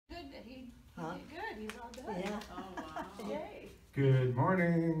Huh? Good, he's all done. Yeah. Oh, wow. Yay. Good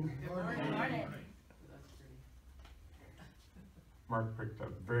morning. Good morning. Good morning. That's pretty. Mark picked a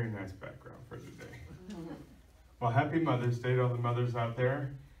very nice background for today. Well, happy Mother's Day to all the mothers out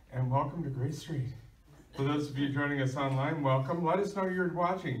there, and welcome to Grace Street. For those of you joining us online, welcome. Let us know you're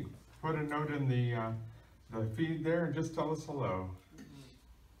watching. Put a note in the feed there and just tell us hello.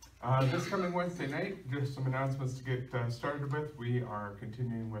 This coming Wednesday night, just some announcements to get started with. We are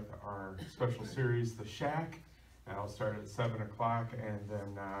continuing with our special series, The Shack. That'll start at 7 o'clock, and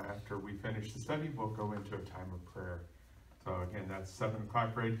then after we finish the study, we'll go into a time of prayer. So again, that's 7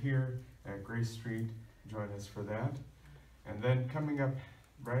 o'clock right here at Grace Street. Join us for that. And then coming up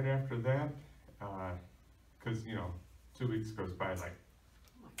right after that, because, 2 weeks goes by like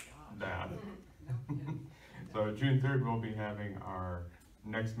that. So June 3rd, we'll be having our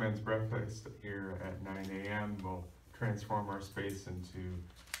next men's breakfast here at 9 a.m. We'll transform our space into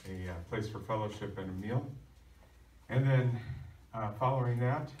a place for fellowship and a meal. And then following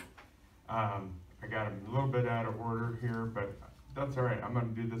that, I got a little bit out of order here, but that's all right. I'm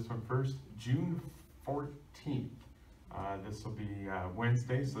going to do this one first. June 14th. This will be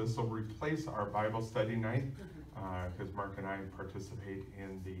Wednesday, so this will replace our Bible study night because Mark and I participate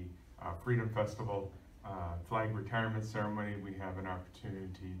in the Freedom Festival flag retirement ceremony. We have an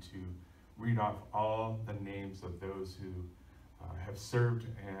opportunity to read off all the names of those who have served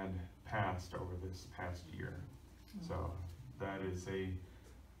and passed over this past year. So that is a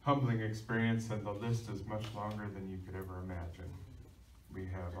humbling experience, and the list is much longer than you could ever imagine. We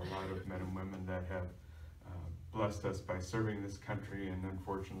have a lot of men and women that have blessed us by serving this country, and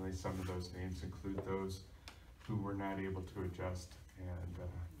unfortunately some of those names include those who were not able to adjust and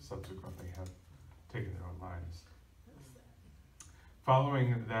subsequently have taken their own lives.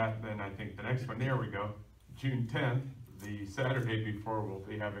 Following that, then I think the next one, there we go, June 10th, the Saturday before, we'll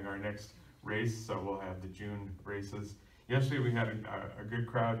be having our next race, so we'll have the June races. Yesterday we had a good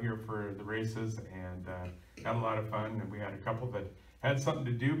crowd here for the races and had a lot of fun, and we had a couple that had something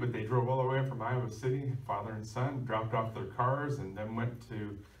to do, but they drove all the way from Iowa City, father and son, dropped off their cars and then went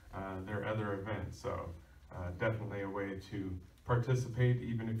to their other event. So definitely a way to participate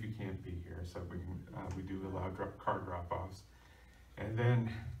even if you can't be here. So we do allow car drop-offs. And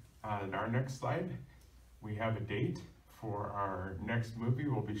then our next slide, we have a date for our next movie.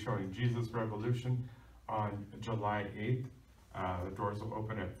 We'll be showing Jesus Revolution on July 8th. The doors will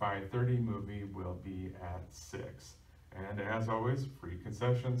open at 5:30. Movie will be at 6. And as always, free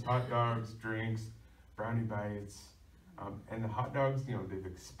concessions, hot dogs, drinks, brownie bites. And the hot dogs, they've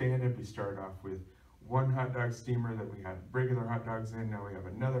expanded. We started off with one hot dog steamer that we had regular hot dogs in. Now we have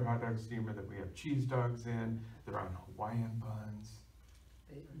another hot dog steamer that we have cheese dogs in. They're on Hawaiian buns.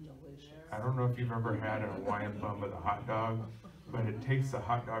 Delicious. I don't know if you've ever had a Hawaiian bun with a hot dog, but it takes the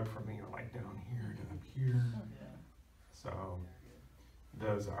hot dog from like down here to up here. So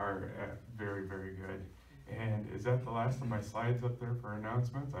those are very, very good. And is that the last of my slides up there for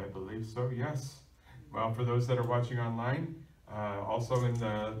announcements? I believe so, yes. Well, for those that are watching online, also in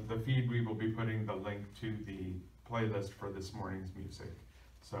the feed, we will be putting the link to the playlist for this morning's music.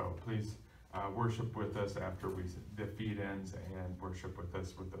 So please worship with us after the feed ends, and worship with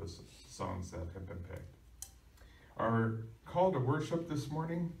us with those songs that have been picked. Our call to worship this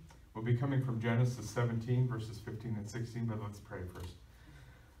morning will be coming from Genesis 17, verses 15 and 16, but let's pray first.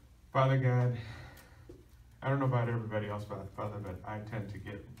 Father God, I don't know about everybody else, Father, but I tend to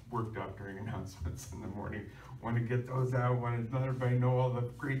get worked up during announcements in the morning. Want to get those out, want to let everybody know all the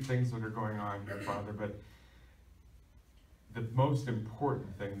great things that are going on here, Father. But the most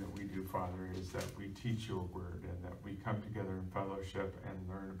important thing that we do, Father, is that we teach your word and that we come together in fellowship and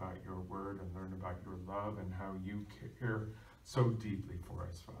learn about your word and learn about your love and how you care so deeply for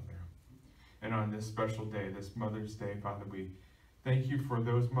us, Father. And on this special day, this Mother's Day, Father, we thank you for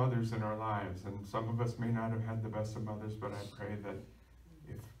those mothers in our lives. And some of us may not have had the best of mothers, but I pray that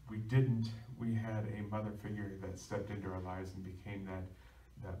if we didn't, we had a mother figure that stepped into our lives and became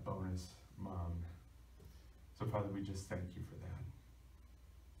that bonus mom. So, Father, we just thank you for that.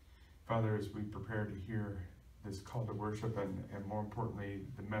 Father, as we prepare to hear this call to worship and more importantly,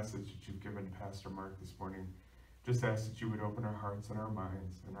 the message that you've given to Pastor Mark this morning, just ask that you would open our hearts and our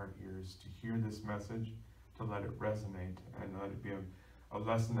minds and our ears to hear this message, to let it resonate, and let it be a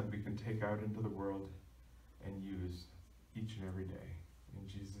lesson that we can take out into the world and use each and every day. In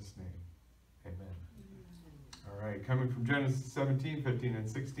Jesus' name, amen. All right, coming from Genesis 17, 15, and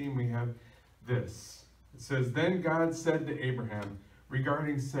 16, we have this. It says, "Then God said to Abraham,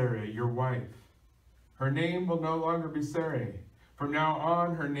 regarding Sarai, your wife, her name will no longer be Sarai. From now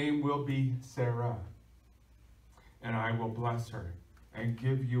on, her name will be Sarah. And I will bless her. and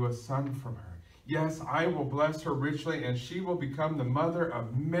give you a son from her. Yes, I will bless her richly, and she will become the mother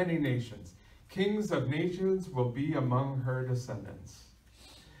of many nations. Kings of nations will be among her descendants.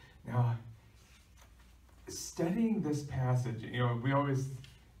 Now, studying this passage, we always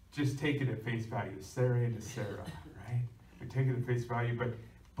just take it at face value, Sarai to Sarah, right? We take it at face value, but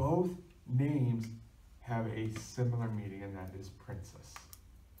both names have a similar meaning, and that is princess.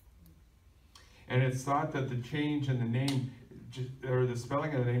 And it's thought that the change in the name, or the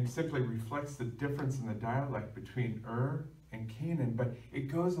spelling of the name, simply reflects the difference in the dialect between and Canaan, but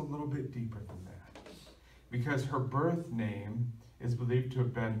it goes a little bit deeper than that. Because her birth name is believed to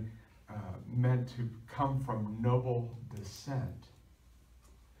have been meant to come from noble descent.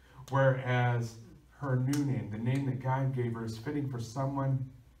 Whereas her new name, the name that God gave her, is fitting for someone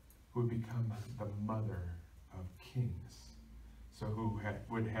who would become the mother of kings. So who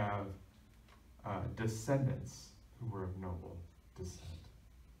would have descendants who were of noble descent.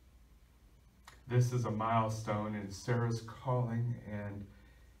 This is a milestone in Sarah's calling, and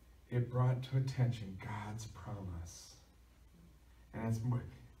it brought to attention God's promise. And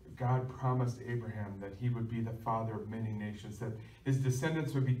God promised Abraham that he would be the father of many nations, that his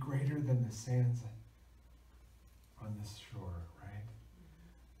descendants would be greater than the sands on this shore, right?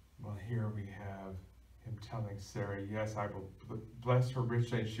 Well, here we have him telling Sarah, yes, I will bless her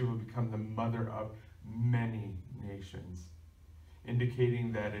richly, and she will become the mother of many nations,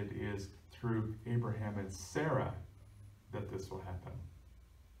 indicating that it is through Abraham and Sarah that this will happen,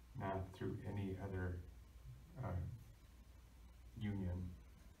 not through any other union.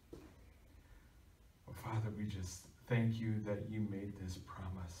 Well, Father, we just thank you that you made this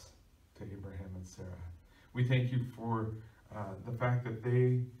promise to Abraham and Sarah. We thank you for the fact that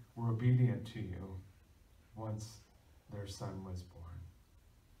they were obedient to you once their son was born.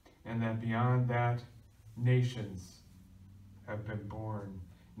 And that beyond that, nations have been born,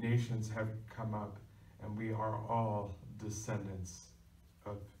 nations have come up, and we are all descendants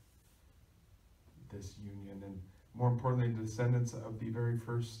of this union, and more importantly, descendants of the very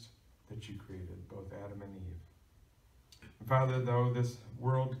first that you created, both Adam and Eve. And Father, though this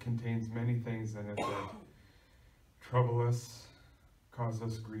world contains many things in it that trouble us, cause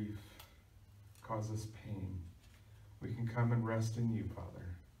us grief, cause us pain, we can come and rest in you,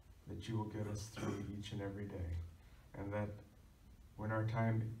 Father, that you will get us through each and every day, and that when our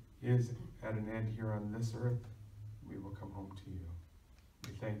time is at an end here on this earth, we will come home to you.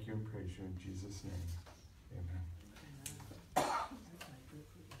 We thank you and praise you in Jesus' name. Amen.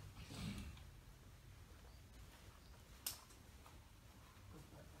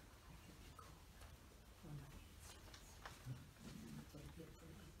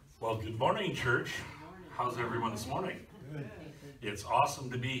 Well, good morning, church. How's everyone this morning? Good. It's awesome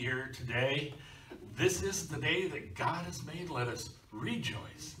to be here today. This is the day that God has made. Let us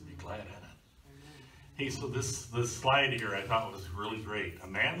rejoice and be glad in it. Hey, so this slide here I thought was really great. A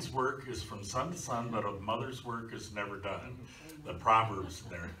man's work is from sun to sun, but a mother's work is never done. The Proverbs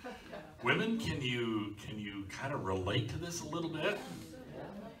there. Women, can you kind of relate to this a little bit?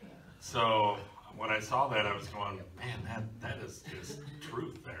 So when I saw that, I was going, man, that is just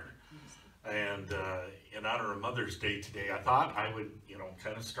truth there. And in honor of Mother's Day today, I thought I would,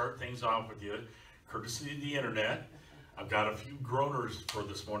 kind of start things off with you, courtesy of the internet. I've got a few groaners for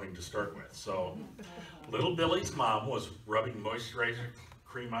this morning to start with. So, little Billy's mom was rubbing moisturizer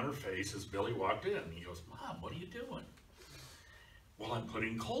cream on her face as Billy walked in. He goes, "Mom, what are you doing?" "Well, I'm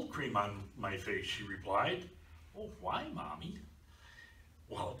putting cold cream on my face," she replied. "Oh, why, Mommy?"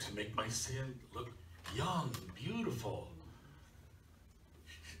 "Well, to make my skin look young and beautiful."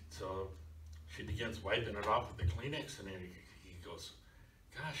 So she begins wiping it off with the Kleenex, and then he goes,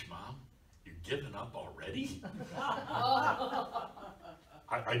 "Gosh, Mom, you're giving up already?"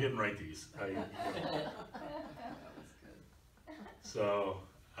 I didn't write these. So,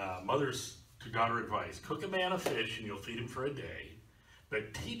 mother's to daughter advice: cook a man a fish and you'll feed him for a day,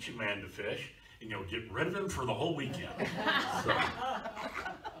 but teach a man to fish and you'll get rid of him for the whole weekend. So,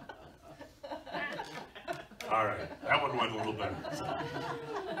 all right, that one went a little better. So,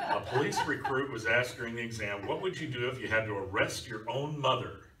 a police recruit was asked during the exam, "What would you do if you had to arrest your own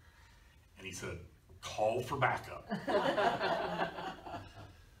mother?" And he said, "Call for backup."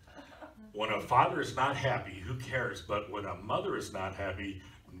 When a father is not happy, who cares? But when a mother is not happy,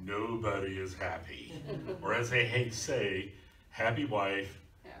 nobody is happy. Or as they hate to say, happy wife,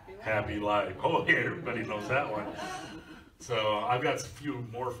 happy life. Oh, yeah, everybody knows that one. So I've got a few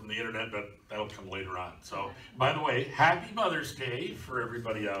more from the internet, but that'll come later on. So, by the way, happy Mother's Day for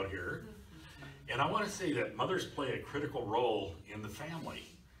everybody out here. And I want to say that mothers play a critical role in the family.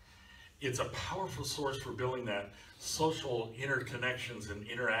 it's a powerful source for building that social interconnections and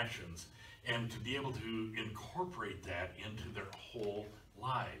interactions, and to be able to incorporate that into their whole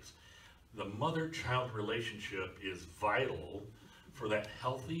lives. The mother-child relationship is vital for that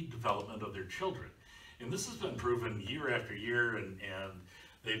healthy development of their children. And this has been proven year after year, and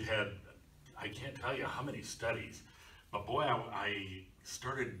they've had, I can't tell you how many studies, but boy, I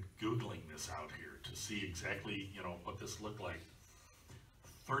started Googling this out here to see exactly, what this looked like.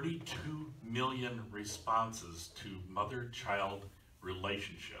 32 million responses to mother-child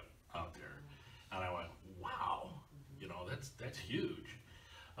relationship out there. And I went, wow, that's huge.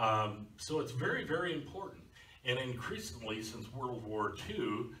 So it's very, very important. And increasingly, since World War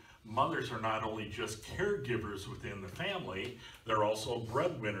II, mothers are not only just caregivers within the family, they're also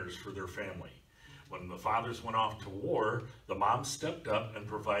breadwinners for their family. When the fathers went off to war, the moms stepped up and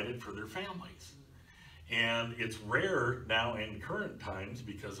provided for their families. And it's rare now in current times,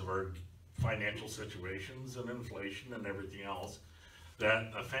 because of our financial situations and inflation and everything else,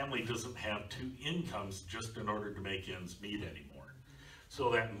 that a family doesn't have two incomes just in order to make ends meet anymore. So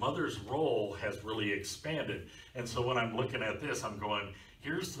that mother's role has really expanded. And so when I'm looking at this, I'm going,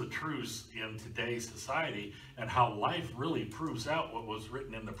 here's the truths in today's society and how life really proves out what was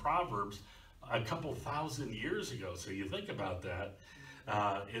written in the Proverbs a couple thousand years ago. So you think about that,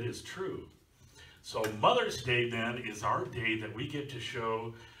 it is true. So Mother's Day then is our day that we get to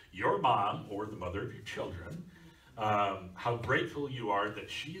show your mom, or the mother of your children, how grateful you are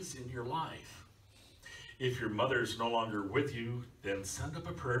that she is in your life. If your mother is no longer with you, then send up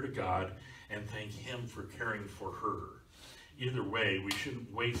a prayer to God and thank Him for caring for her. Either way, we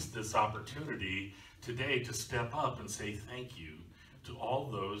shouldn't waste this opportunity today to step up and say thank you to all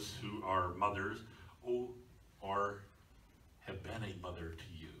those who are mothers or have been a mother to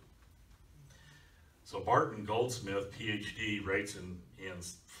you. So Barton Goldsmith, PhD, writes in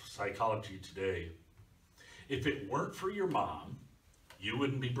Psychology Today, if it weren't for your mom, you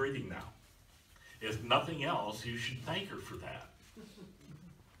wouldn't be breathing now. If nothing else, you should thank her for that.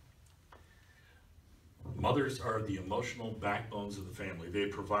 Mothers are the emotional backbones of the family. They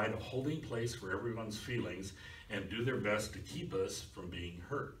provide a holding place for everyone's feelings and do their best to keep us from being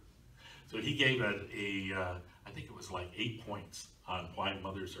hurt. So he gave I think it was like 8 points on why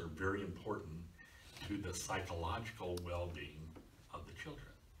mothers are very important to the psychological well-being of the children.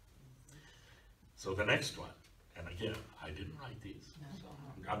 So the next one, and again, I didn't write these.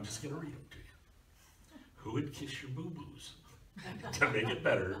 I'm just going to read them to you. Who would kiss your boo-boos to make it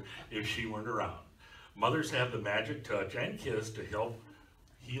better if she weren't around? Mothers have the magic touch and kiss to help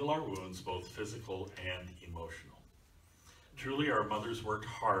heal our wounds, both physical and emotional. Truly, our mothers worked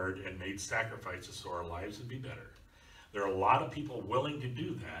hard and made sacrifices so our lives would be better. There are a lot of people willing to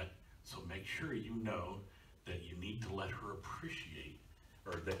do that, so make sure you know that you need to let her appreciate,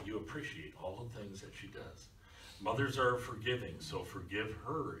 or that you appreciate all the things that she does. Mothers are forgiving, so forgive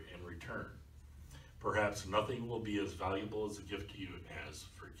her in return. Perhaps nothing will be as valuable as a gift to you as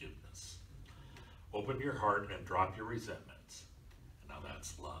forgiveness. Open your heart and drop your resentments. Now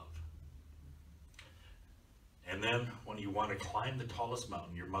that's love. And then when you want to climb the tallest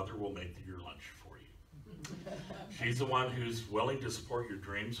mountain, your mother will make your lunch for you. She's the one who's willing to support your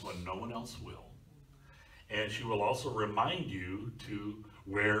dreams when no one else will. And she will also remind you to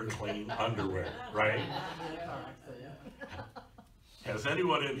wear clean underwear, right? Has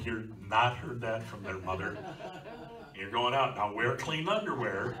anyone in here not heard that from their mother? You're going out, now wear clean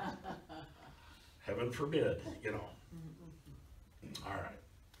underwear. Heaven forbid, All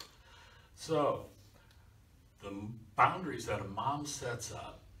right. So, the boundaries that a mom sets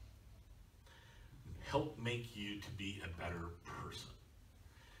up help make you to be a better person.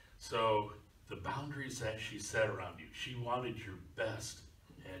 So, the boundaries that she set around you, she wanted your best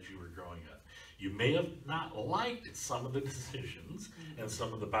as you were growing up. You may have not liked some of the decisions and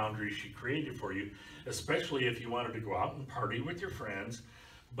some of the boundaries she created for you, especially if you wanted to go out and party with your friends,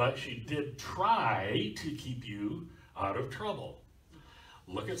 but she did try to keep you out of trouble.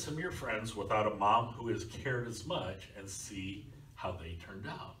 Look at some of your friends without a mom who has cared as much and see how they turned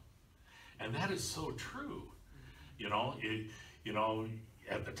out. And that is so true.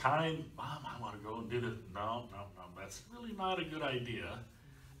 At the time, Mom, I want to go and do this. No, that's really not a good idea.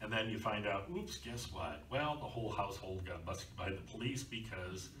 And then you find out, oops, guess what? Well, the whole household got busted by the police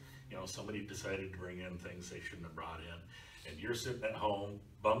because, somebody decided to bring in things they shouldn't have brought in. And you're sitting at home,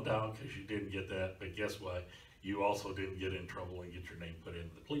 bummed out because you didn't get that. But guess what? You also didn't get in trouble and get your name put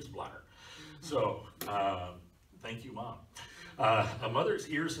into the police blotter. So, thank you, Mom. A mother's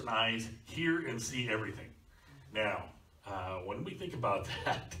ears and eyes hear and see everything. Now, when we think about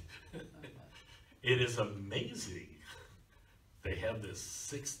that, it is amazing They have this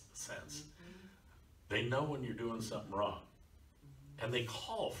sixth sense. They know when you're doing something wrong. And they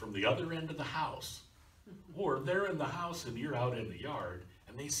call from the other end of the house. Or they're in the house and you're out in the yard,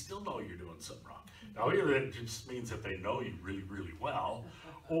 and they still know you're doing something wrong. Now either it just means that they know you really, really well,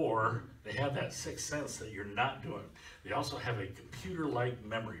 or they have that sixth sense that you're not doing. They also have a computer-like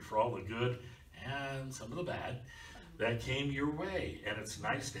memory for all the good and some of the bad that came your way. And it's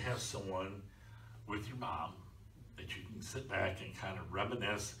nice to have someone with your mom that you can sit back and kind of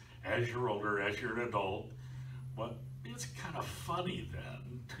reminisce as you're older, as you're an adult. But it's kind of funny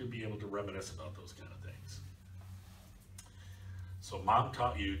then to be able to reminisce about those kind of things. So mom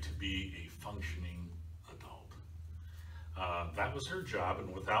taught you to be a functioning adult. That was her job,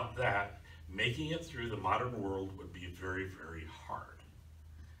 and without that, making it through the modern world would be very, very hard.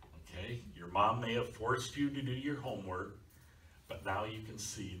 Okay? Your mom may have forced you to do your homework, but now you can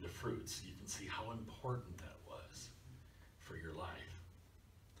see the fruits. You can see how important that was for your life.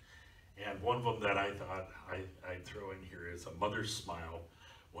 And one of them that I thought I'd throw in here is a mother's smile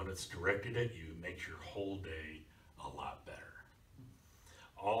when it's directed at you makes your whole day a lot better.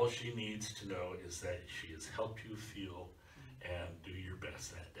 All she needs to know is that she has helped you feel and do your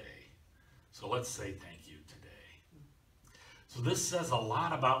best that day. So let's say thank you today. So this says a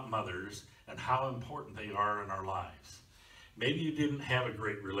lot about mothers and how important they are in our lives. Maybe you didn't have a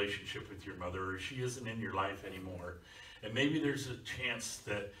great relationship with your mother, or she isn't in your life anymore, and maybe there's a chance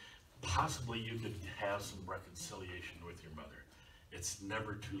that possibly you could have some reconciliation with your mother. It's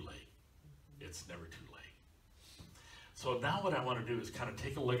never too late. It's never too late. So now what I want to do is kind of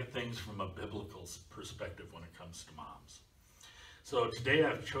take a look at things from a biblical perspective when it comes to moms. So today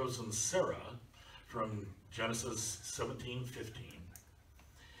I've chosen Sarah from Genesis 17:15.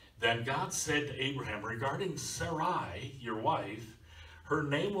 Then God said to Abraham, regarding Sarai, your wife, her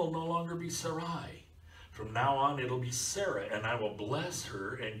name will no longer be Sarai. From now on it'll be Sarah, and I will bless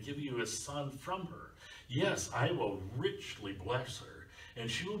her and give you a son from her. Yes, I will richly bless her, and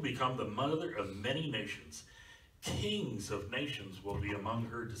she will become the mother of many nations. Kings of nations will be among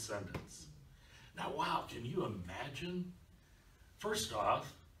her descendants. Now, wow, can you imagine? First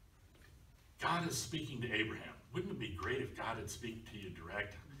off, God is speaking to Abraham. Wouldn't it be great if God would speak to you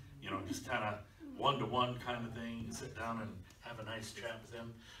direct? You know, just kind of one-to-one kind of thing, sit down and have a nice chat with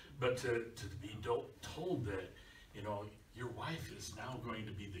him. But to be told that, you know, your wife is now going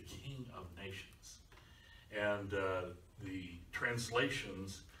to be the king of nations. And the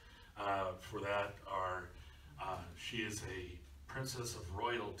translations for that are, she is a princess of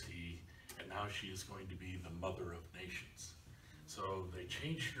royalty, and now she is going to be the mother of nations. So they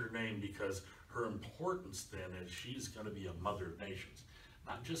changed her name because her importance then is she's going to be a mother of nations.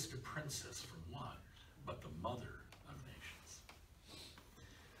 Not just a princess from one, but the mother of nations.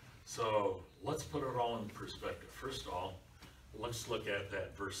 So let's put it all in perspective. First of all, let's look at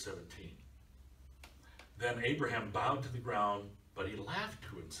that verse 17. Then Abraham bowed to the ground, but he laughed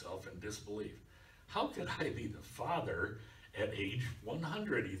to himself in disbelief. How could I be the father at age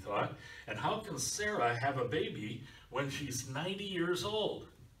 100, he thought, and how can Sarah have a baby when she's 90 years old?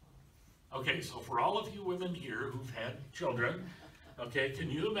 Okay, so for all of you women here who've had children, okay,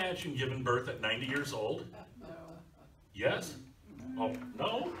 can you imagine giving birth at 90 years old? No. Yes? Oh,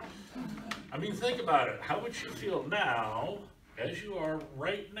 no? I mean, think about it. How would you feel now, as you are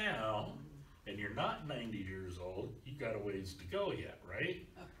right now, and you're not 90 years old, you've got a ways to go yet, right?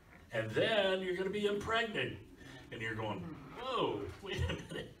 And then you're going to be impregnated, and you're going, whoa, wait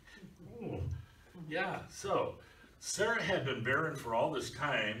a minute. Ooh. Yeah, so Sarah had been barren for all this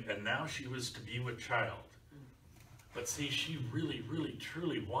time, and now she was to be with child. But see, she really, really,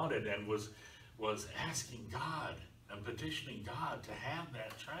 truly wanted and was asking God and petitioning God to have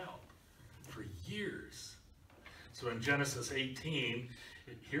that child for years. So in Genesis 18,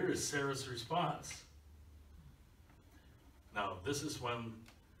 here is Sarah's response. Now, this is when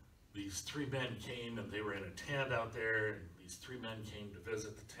these three men came, and they were in a tent out there, and these three men came to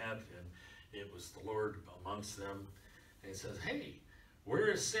visit the tent, and it was the Lord amongst them. And he says, hey, where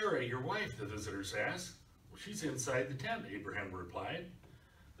is Sarah, your wife? The visitors asked. Well, she's inside the tent, Abraham replied.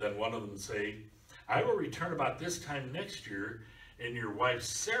 Then one of them say, I will return about this time next year, and your wife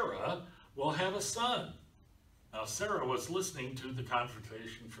Sarah will have a son. Now Sarah was listening to the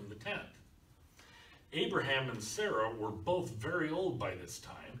conversation from the tent. Abraham and Sarah were both very old by this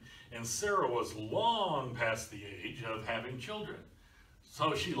time, and Sarah was long past the age of having children.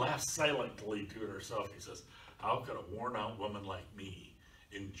 So she laughed silently to herself. She says, how could a worn-out woman like me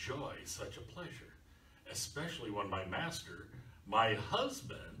enjoy such a pleasure? Especially when my master, my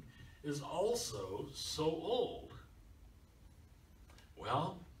husband, is also so old.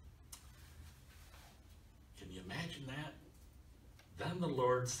 Well, can you imagine that? Then the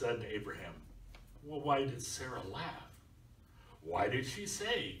Lord said to Abraham, well, why did Sarah laugh? Why did she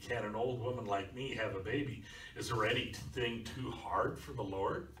say, can an old woman like me have a baby? Is there anything too hard for the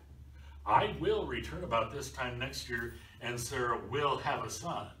Lord? I will return about this time next year, and Sarah will have a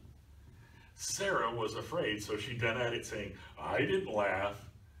son. Sarah was afraid, so she denied it, saying, I didn't laugh.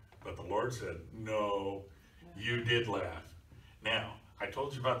 But the Lord said, no, you did laugh. Now, I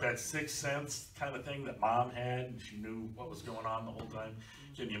told you about that sixth sense kind of thing that mom had, and she knew what was going on the whole time.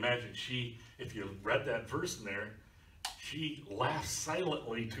 Can you imagine? If you read that verse in there, she laughed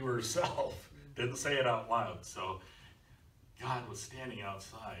silently to herself, didn't say it out loud. So God was standing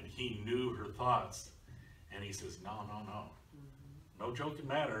outside. He knew her thoughts, and he says, no, no, no. No joking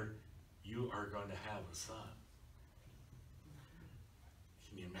matter. You are going to have a son.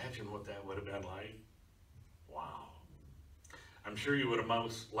 Can you imagine what that would have been like? Wow. I'm sure you would have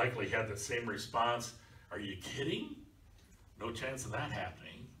most likely had the same response. Are you kidding? No chance of that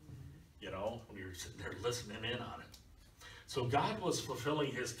happening. You know, when you're sitting there listening in on it. So God was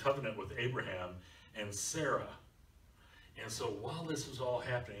fulfilling his covenant with Abraham and Sarah. And so while this was all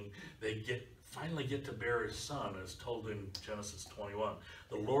happening, they finally get to bear his son, as told in Genesis 21.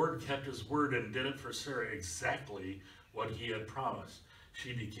 The Lord kept his word and did it for Sarah exactly what he had promised.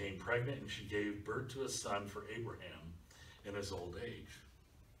 She became pregnant and she gave birth to a son for Abraham in his old age.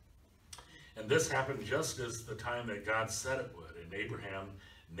 And this happened just as the time that God said it would. And Abraham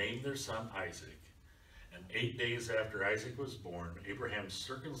named their son Isaac. And 8 days after Isaac was born, Abraham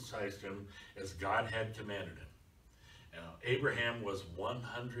circumcised him as God had commanded him. Now, Abraham was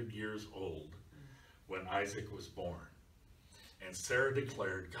 100 years old when Isaac was born. And Sarah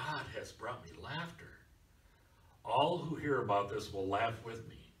declared, God has brought me laughter. All who hear about this will laugh with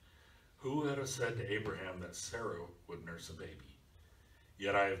me. Who would have said to Abraham that Sarah would nurse a baby?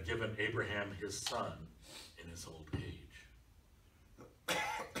 Yet I have given Abraham his son in his old age.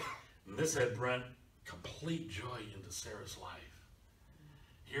 And this had brought complete joy into Sarah's life.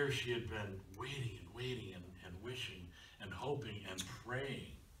 Here she had been waiting and waiting and wishing and hoping and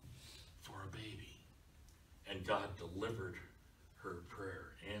praying for a baby. And God delivered her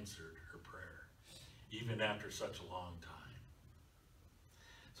prayer, answered her prayer, even after such a long time.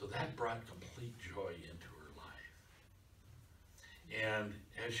 So that brought complete joy into her life. And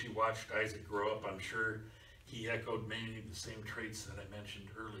as she watched Isaac grow up, I'm sure he echoed many of the same traits that I mentioned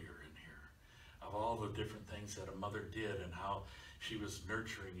earlier in here, of all the different things that a mother did and how she was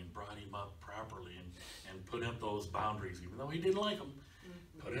nurturing and brought him up properly and put in those boundaries, even though he didn't like them,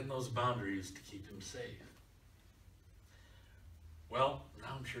 put in those boundaries to keep him safe. Well,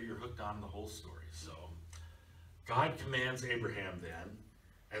 now I'm sure you're hooked on the whole story. So God commands Abraham then,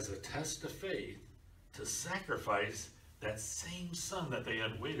 as a test of faith, to sacrifice that same son that they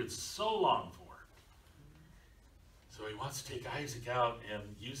had waited so long for. So he wants to take Isaac out and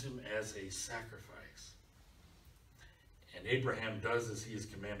use him as a sacrifice. And Abraham does as he is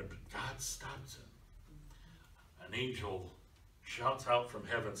commanded, but God stops him. An angel shouts out from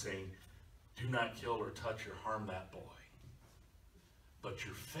heaven saying, do not kill or touch or harm that boy. But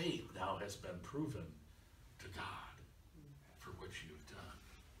your faith now has been proven to God for what you have done.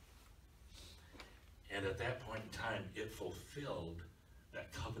 And at that point in time, it fulfilled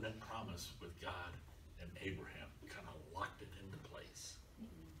that covenant promise with God and Abraham, kind of locked it into place.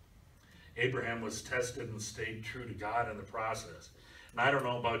 Abraham was tested and stayed true to God in the process. And I don't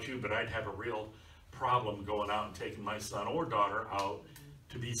know about you, but I'd have a real problem going out and taking my son or daughter out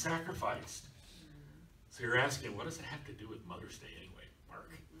to be sacrificed. So you're asking, what does it have to do with Mother's Day anyway,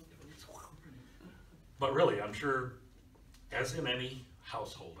 Mark? But really, I'm sure, as in any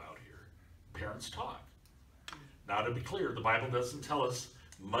household out here, parents talk. Now, to be clear, the Bible doesn't tell us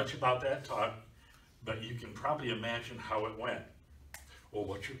much about that talk, but you can probably imagine how it went. Well,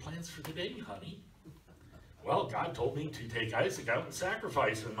 what's your plans for today, honey? Well, God told me to take Isaac out and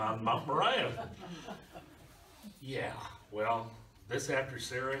sacrifice him on Mount Moriah. Yeah, well, this after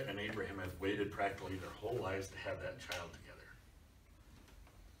Sarah and Abraham have waited practically their whole lives to have that child together.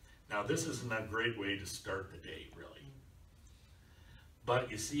 Now, this isn't a great way to start the day, really.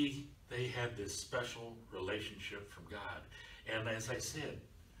 But you see, they had this special relationship from God. And as I said,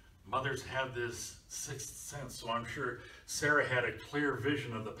 mothers have this sixth sense, so I'm sure Sarah had a clear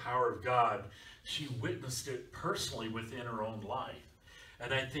vision of the power of God. She witnessed it personally within her own life.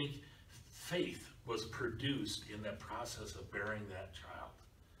 And I think faith was produced in that process of bearing that child.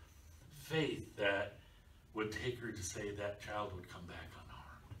 Faith that would take her to say that child would come back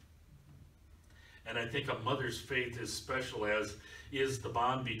unharmed. And I think a mother's faith is special, as is the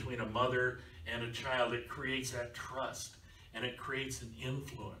bond between a mother and a child. It creates that trust, and it creates an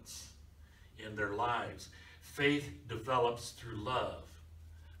influence in their lives. Faith develops through love.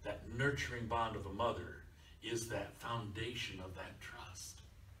 That nurturing bond of a mother is that foundation of that trust.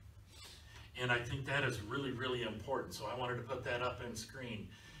 And I think that is really, really important. So I wanted to put that up on screen.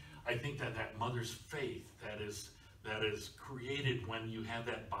 I think that that mother's faith that is created when you have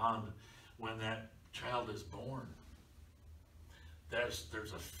that bond, when that child is born. There's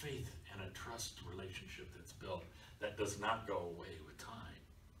a faith and a trust relationship that's built that does not go away with time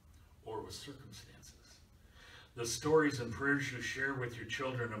or with circumstances. The stories and prayers you share with your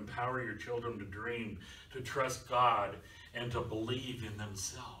children empower your children to dream, to trust God, and to believe in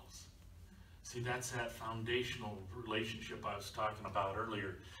themselves. See, that's that foundational relationship I was talking about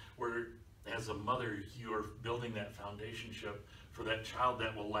earlier, where as a mother, you are building that foundationship for that child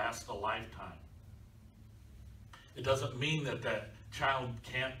that will last a lifetime. It doesn't mean that that child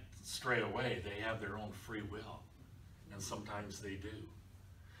can't stray away. They have their own free will, and sometimes they do.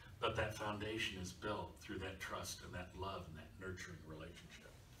 But that foundation is built through that trust and that love and that nurturing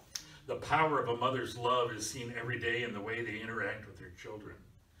relationship. The power of a mother's love is seen every day in the way they interact with their children.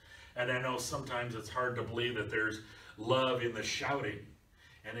 And I know sometimes it's hard to believe that there's love in the shouting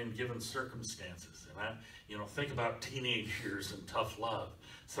and in given circumstances. And think about teenage years and tough love.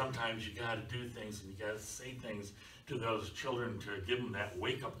 Sometimes you got to do things and you got to say things to those children to give them that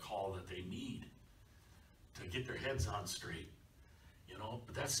wake-up call that they need to get their heads on straight.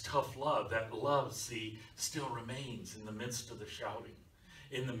 But that's tough love. That love, see, still remains in the midst of the shouting,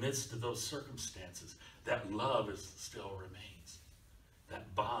 in the midst of those circumstances. That love still remains.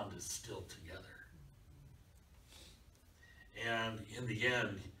 That bond is still together. And in the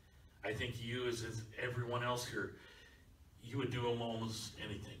end, I think you, as everyone else here, you would do almost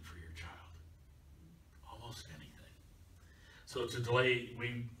anything for your child. Almost anything. So today,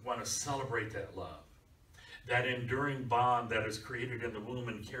 we want to celebrate that love. That enduring bond that is created in the womb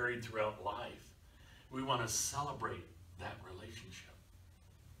and carried throughout life. We want to celebrate that relationship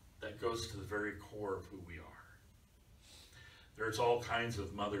that goes to the very core of who we are. There's all kinds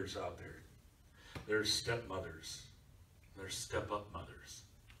of mothers out there. There's stepmothers. There's step-up mothers.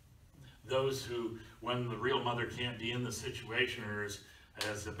 Those who, when the real mother can't be in the situation or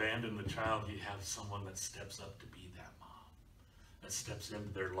has abandoned the child, you have someone that steps up to be that mom, that steps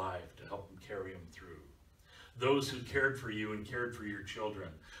into their life to help them carry them through. Those who cared for you and cared for your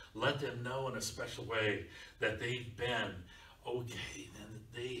children, let them know in a special way that they've been okay, and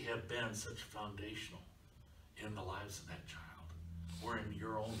that they have been such foundational in the lives of that child or in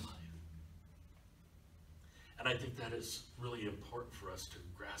your own life. And I think that is really important for us to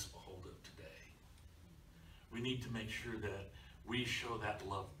grasp a hold of today. We need to make sure that we show that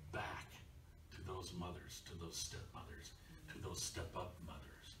love back to those mothers, to those stepmothers, to those step-up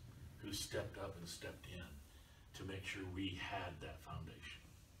mothers who stepped up and stepped in to make sure we had that foundation,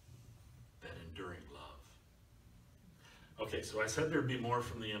 that enduring love. Okay, so I said there'd be more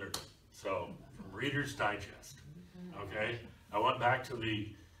from the internet. So, from Reader's Digest, okay? I went back to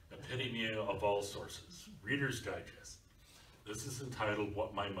the epitome of all sources, Reader's Digest. This is entitled,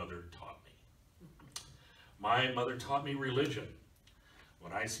 What My Mother Taught Me. My mother taught me religion.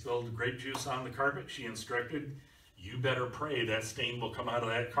 When I spilled grape juice on the carpet, she instructed, you better pray that stain will come out of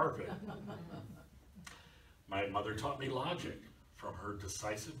that carpet. My mother taught me logic from her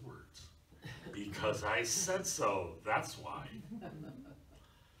decisive words. Because I said so, that's why.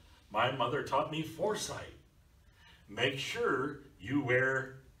 My mother taught me foresight. Make sure you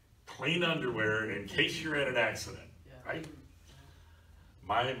wear clean underwear in case you're in an accident, right?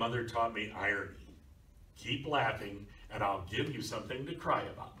 My mother taught me irony. Keep laughing and I'll give you something to cry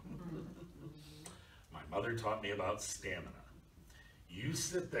about. My mother taught me about stamina. You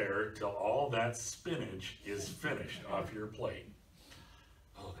sit there till all that spinach is finished off your plate.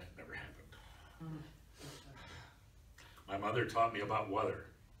 Oh, that never happened. My mother taught me about weather.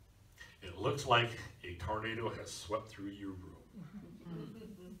 It looks like a tornado has swept through your room.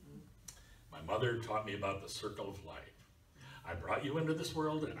 My mother taught me about the circle of life. I brought you into this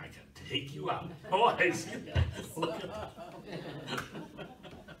world and I can take you out. Oh, I see that. Look at that.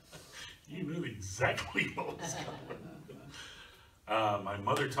 You knew exactly what was coming. My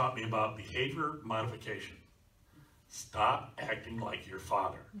mother taught me about behavior modification. Stop acting like your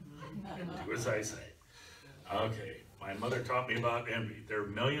father. Do as I say. Okay, my mother taught me about envy. There are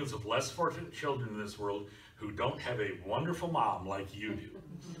millions of less fortunate children in this world who don't have a wonderful mom like you do.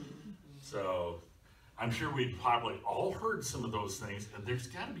 So, I'm sure we've probably all heard some of those things, and there's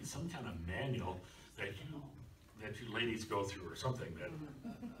got to be some kind of manual that you ladies go through or something that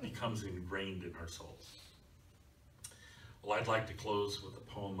becomes ingrained in our souls. Well, I'd like to close with a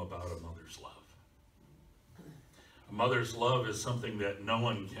poem about a mother's love. A mother's love is something that no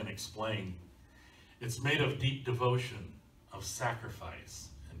one can explain, It's made of deep devotion, of sacrifice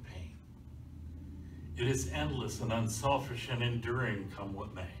and pain. It is endless and unselfish and enduring, come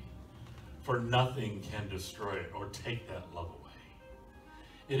what may, for nothing can destroy it or take that love away.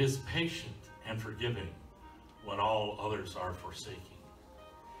 It is patient and forgiving when all others are forsaking.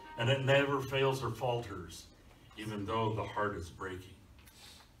 And it never fails or falters, even though the heart is breaking.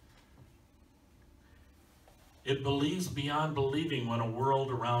 It believes beyond believing when a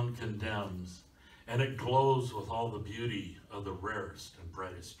world around condemns, and it glows with all the beauty of the rarest and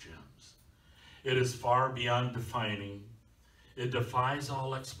brightest gems. It is far beyond defining. It defies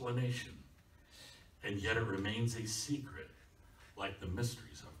all explanation, and yet it remains a secret like the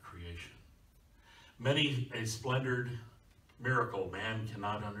mysteries of creation. Many a splendid miracle man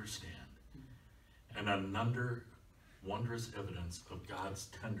cannot understand, and another wondrous evidence of God's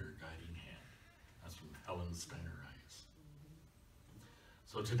tender guiding hand. That's from Helen Steiner Rice.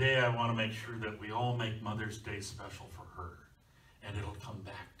 So today I want to make sure that we all make Mother's Day special for her, and it'll come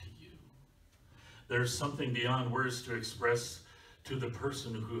back to you. There's something beyond words to express to the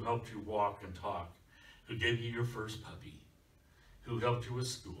person who helped you walk and talk, who gave you your first puppy, who helped you with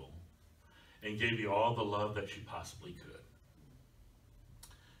school, and gave you all the love that she possibly could.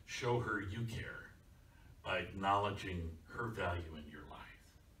 Show her you care by acknowledging her value in your life.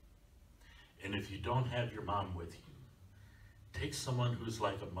 And if you don't have your mom with you, take someone who's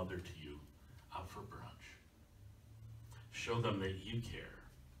like a mother to you out for brunch. Show them that you care,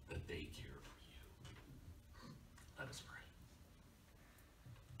 that they care for you. Let us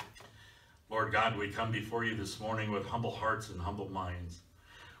pray. Lord God, we come before you this morning with humble hearts and humble minds.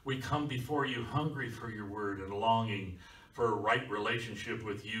 We come before you hungry for your word and longing for a right relationship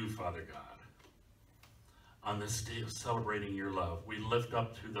with you, Father God. On this day of celebrating your love, we lift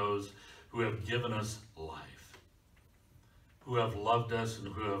up to those who have given us life, who have loved us and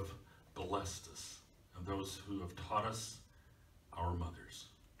who have blessed us, and those who have taught us, our mothers.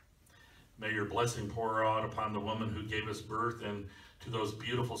 May your blessing pour out upon the woman who gave us birth and to those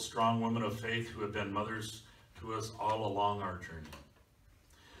beautiful, strong women of faith who have been mothers to us all along our journey.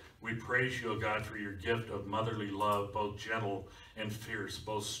 We praise you, O God, for your gift of motherly love, both gentle and fierce,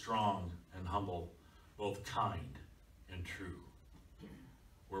 both strong and humble, both kind and true,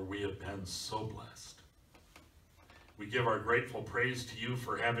 where we have been so blessed. We give our grateful praise to you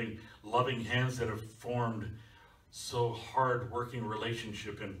for having loving hands that have formed so hard-working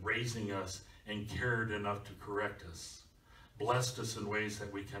relationship in raising us and cared enough to correct us, blessed us in ways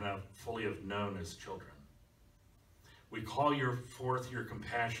that we cannot fully have known as children. We call forth your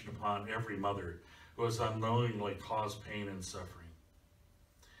compassion upon every mother who has unknowingly caused pain and suffering.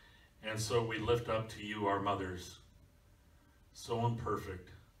 And so we lift up to you our mothers, so imperfect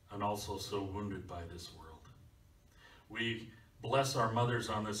and also so wounded by this world. We bless our mothers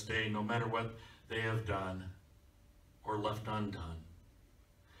on this day, no matter what they have done or left undone.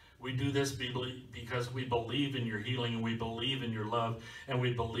 We do this because we believe in your healing, and we believe in your love, and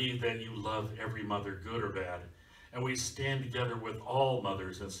we believe that you love every mother, good or bad. And we stand together with all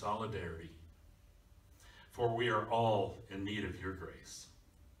mothers in solidarity, for we are all in need of your grace.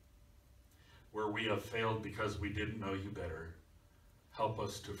 Where we have failed because we didn't know you better, help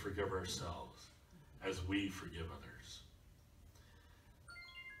us to forgive ourselves as we forgive others.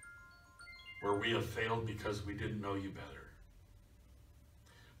 Where we have failed because we didn't know you better,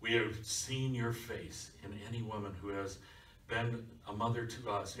 we have seen your face in any woman who has been a mother to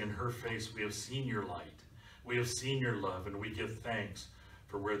us. In her face, we have seen your light. We have seen your love, and we give thanks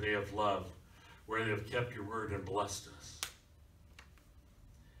for where they have loved, where they have kept your word and blessed us.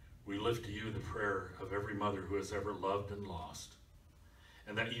 We lift to you the prayer of every mother who has ever loved and lost,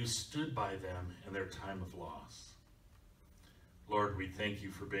 and that you stood by them in their time of loss. Lord, we thank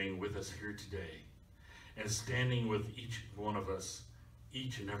you for being with us here today and standing with each one of us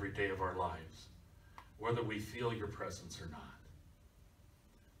each and every day of our lives, whether we feel your presence or not.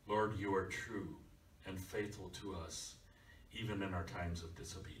 Lord, you are true and faithful to us, even in our times of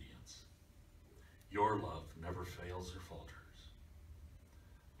disobedience. Your love never fails or falters.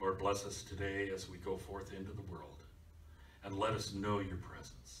 Lord, bless us today as we go forth into the world, and let us know your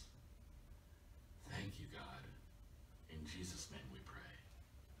presence. Thank you, God. In Jesus' name we pray.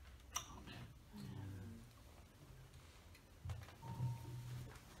 Amen.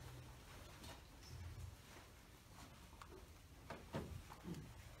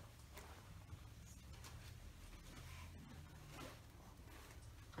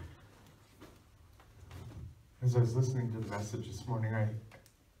 As I was listening to the message this morning,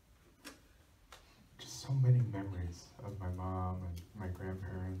 just so many memories of my mom and my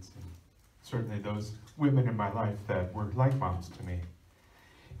grandparents, and certainly those women in my life that were like moms to me.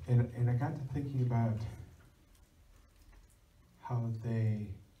 And I got to thinking about how they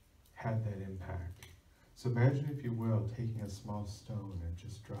had that impact. So imagine, if you will, taking a small stone and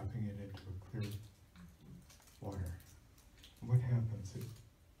just dropping it into a clear water. And what happens? You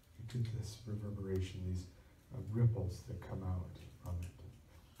get this reverberation, these ripples that come out from it.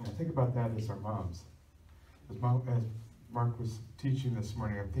 And I think about that as our moms. As Mark was teaching this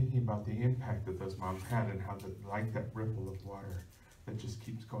morning, I'm thinking about the impact that those moms had and how, like that ripple of water that just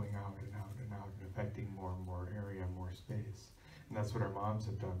keeps going out and out and out and affecting more and more area, more space. And that's what our moms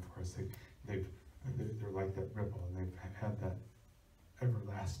have done for us. They're like that ripple, and they've had that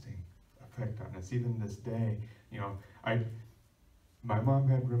everlasting effect on us. Even this day, my mom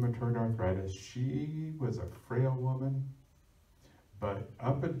had rheumatoid arthritis. She was a frail woman, but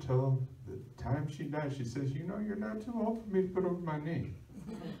up until the time she died, she says, you're not too old for me to put over my knee.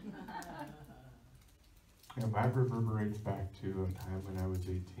 And that reverberates back to a time when I was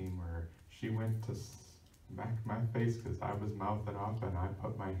 18 where she went to smack my face because I was mouthing off, and I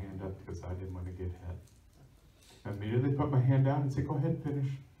put my hand up because I didn't want to get hit. I immediately put my hand down and said, go ahead and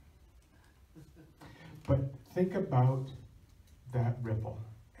finish. But think about that ripple,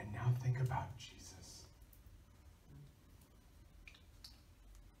 and now think about Jesus.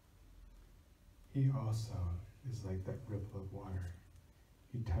 He also is like that ripple of water.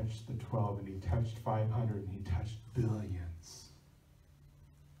 He touched the 12, and he touched 500, and he touched billions.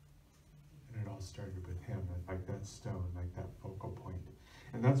 And it all started with him, like that stone, like that focal point.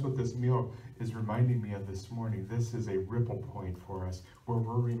 And that's what this meal is reminding me of this morning. This is a ripple point for us, where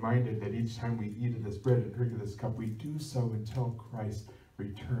we're reminded that each time we eat of this bread and drink of this cup, we do so until Christ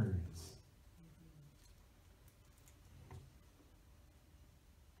returns.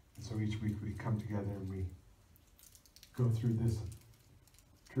 And so each week we come together and we go through this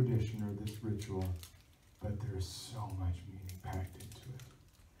tradition or this ritual, but there's so much meaning packed into it.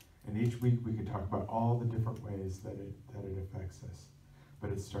 And each week we can talk about all the different ways that it affects us. But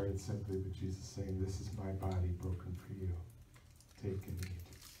it started simply with Jesus saying, this is my body broken for you. Take and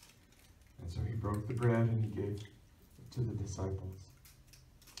eat. And so he broke the bread and he gave it to the disciples.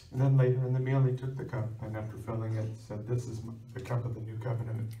 And then later in the meal he took the cup, and after filling it said, this is the cup of the new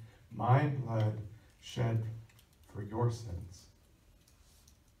covenant, my blood shed for your sins.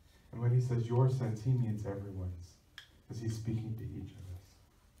 And when he says your sins, he means everyone's, because he's speaking to each of us.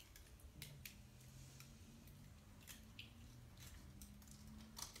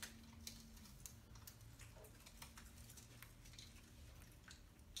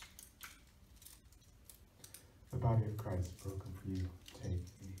 The body of Christ broken for you, take and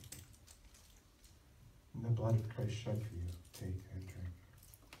eat. And the blood of Christ shed for you, take and drink.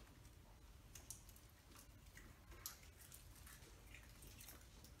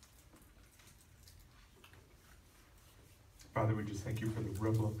 Father, we just thank you for the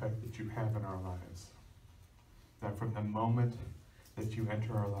ripple effect that you have in our lives. That from the moment that you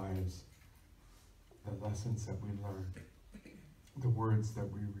enter our lives, the lessons that we learn, the words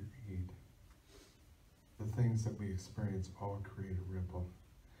that we read, the things that we experience all create a ripple,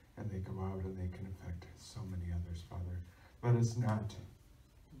 and they go out and they can affect so many others, Father. Let us not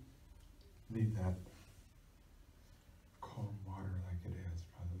leave that calm water like it is,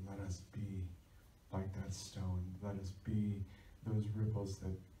 Father. Let us be like that stone. Let us be those ripples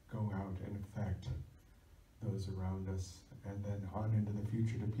that go out and affect those around us, and then on into the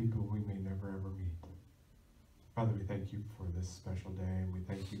future to people we may never ever meet. Father, we thank you for this special day, and we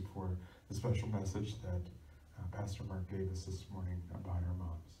thank you for the special message that Pastor Mark gave us this morning about our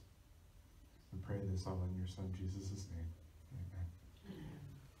moms. We pray this all in your Son, Jesus' name. Amen.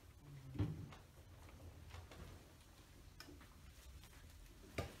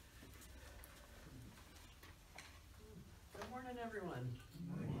 Good morning, everyone.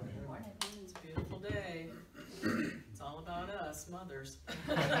 Good morning. It's a beautiful day. It's all about us, mothers.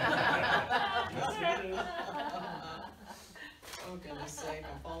 Oh, goodness sake,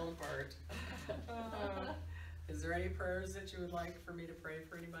 I'm falling apart. Is there any prayers that you would like for me to pray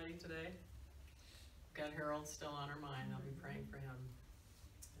for anybody today? Got Harold still on our mind. I'll be praying for him.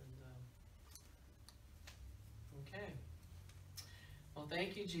 Okay. Well,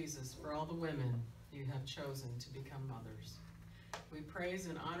 thank you, Jesus, for all the women you have chosen to become mothers. We praise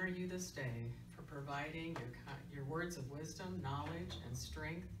and honor you this day for providing your words of wisdom, knowledge, and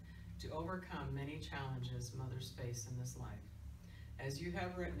strength to overcome many challenges mothers face in this life. As you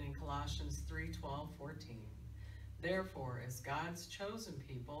have written in Colossians 3:12-14, therefore, as God's chosen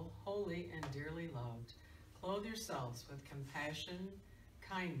people, holy and dearly loved, clothe yourselves with compassion,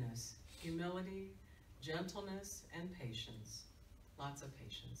 kindness, humility, gentleness, and patience. Lots of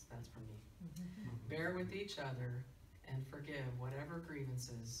patience, that's for me. Bear with each other, and forgive whatever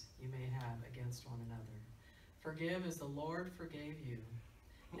grievances you may have against one another. Forgive as the Lord forgave you,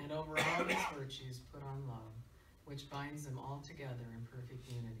 and over all these virtues put on love, which binds them all together in perfect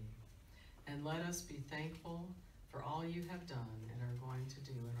unity. And let us be thankful for all you have done and are going to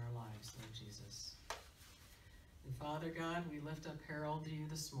do in our lives, Lord Jesus. And Father God, we lift up Harold to you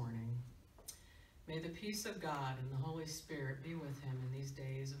this morning. May the peace of God and the Holy Spirit be with him in these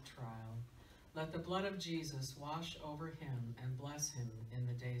days of trial. Let the blood of Jesus wash over him and bless him in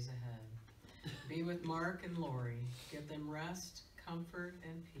the days ahead. Be with Mark and Lori. Give them rest, comfort,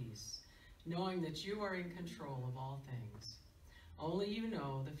 and peace, knowing that you are in control of all things. Only you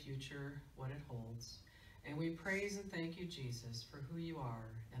know the future, what it holds. And we praise and thank you, Jesus, for who you are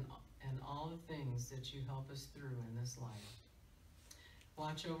and all the things that you help us through in this life.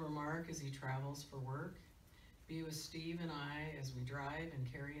 Watch over Mark as he travels for work. Be with Steve and I as we drive,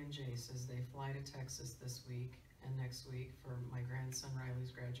 and Carrie and Jace as they fly to Texas this week and next week for my grandson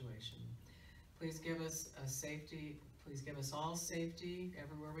Riley's graduation. Please give us all safety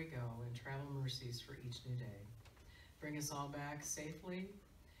everywhere we go, and travel mercies for each new day. Bring us all back safely,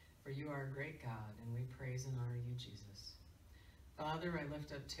 for you are a great God, and we praise and honor you, Jesus. Father, I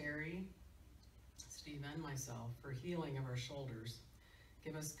lift up Terry, Steve, and myself for healing of our shoulders.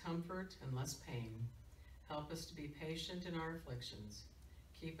 Give us comfort and less pain. Help us to be patient in our afflictions.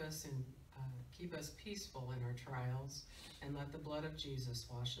 Keep us peaceful in our trials, and let the blood of Jesus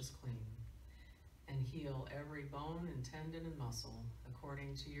wash us clean and heal every bone and tendon and muscle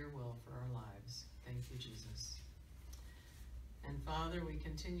according to your will for our lives. Thank you, Jesus. And Father, we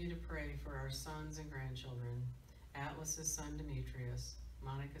continue to pray for our sons and grandchildren, Atlas's son Demetrius,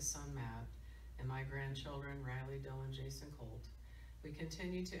 Monica's son Matt, and my grandchildren Riley, Dylan, Jason, Colt. We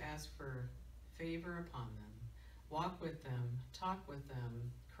continue to ask for favor upon them. Walk with them, talk with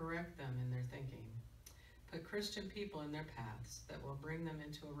them, correct them in their thinking. Put Christian people in their paths that will bring them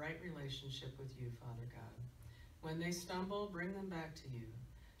into a right relationship with you, Father God. When they stumble, bring them back to you.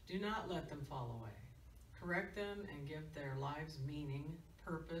 Do not let them fall away. Correct them and give their lives meaning,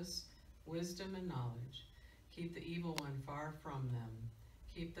 purpose, wisdom, and knowledge. Keep the evil one far from them.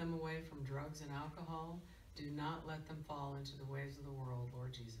 Keep them away from drugs and alcohol. Do not let them fall into the ways of the world,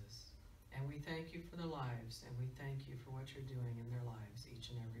 Lord Jesus. And we thank you for their lives, and we thank you for what you're doing in their lives each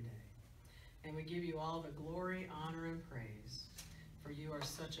and every day. And we give you all the glory, honor, and praise, for you are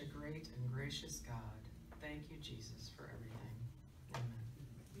such a great and gracious God. Thank you, Jesus, for everything. Amen.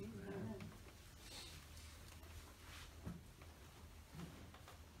 Amen.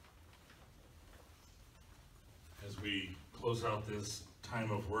 As we close out this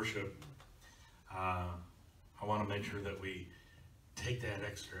time of worship, I want to make sure that we take that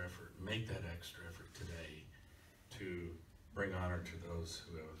extra effort, make that extra effort today to bring honor to those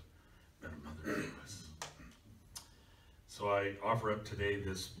who have been a mother to us. So I offer up today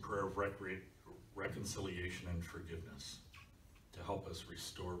this prayer of reconciliation and forgiveness to help us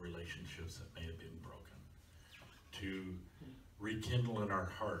restore relationships that may have been broken, to rekindle in our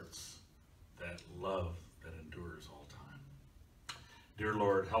hearts that love that endures all time. Dear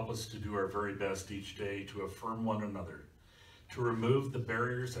Lord, help us to do our very best each day to affirm one another, to remove the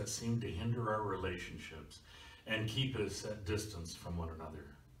barriers that seem to hinder our relationships and keep us at distance from one another.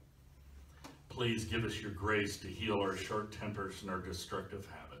 Please give us your grace to heal our short tempers and our destructive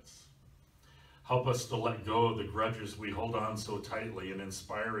habits. Help us to let go of the grudges we hold on so tightly, and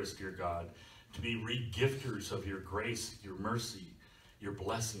inspire us, dear God, to be regifters of your grace, your mercy, your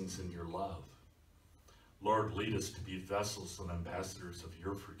blessings, and your love. Lord, lead us to be vessels and ambassadors of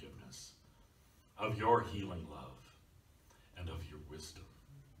your forgiveness, of your healing love, and of your wisdom.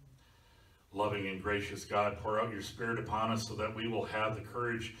 Loving and gracious God, pour out your Spirit upon us so that we will have the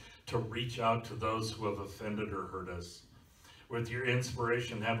courage to reach out to those who have offended or hurt us. With your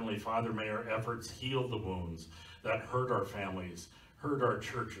inspiration, Heavenly Father, may our efforts heal the wounds that hurt our families, hurt our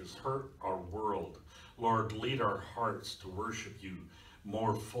churches, hurt our world. Lord, lead our hearts to worship you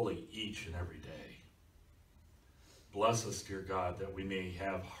more fully each and every day. Bless us, dear God, that we may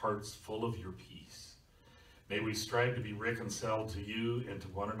have hearts full of your peace. May we strive to be reconciled to you and to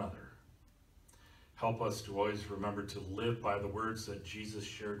one another. Help us to always remember to live by the words that Jesus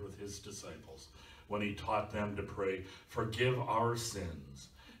shared with his disciples when he taught them to pray, forgive our sins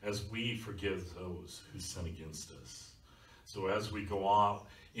as we forgive those who sin against us. So as we go out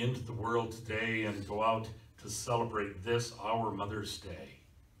into the world today and go out to celebrate this, our Mother's Day,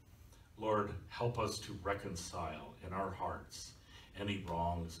 Lord, help us to reconcile in our hearts any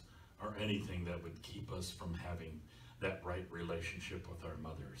wrongs or anything that would keep us from having that right relationship with our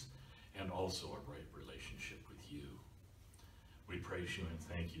mothers, and also a right relationship with you. We praise you and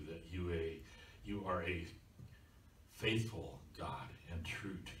thank you that you are a faithful God and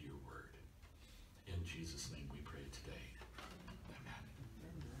true to your word. In Jesus' name we pray today.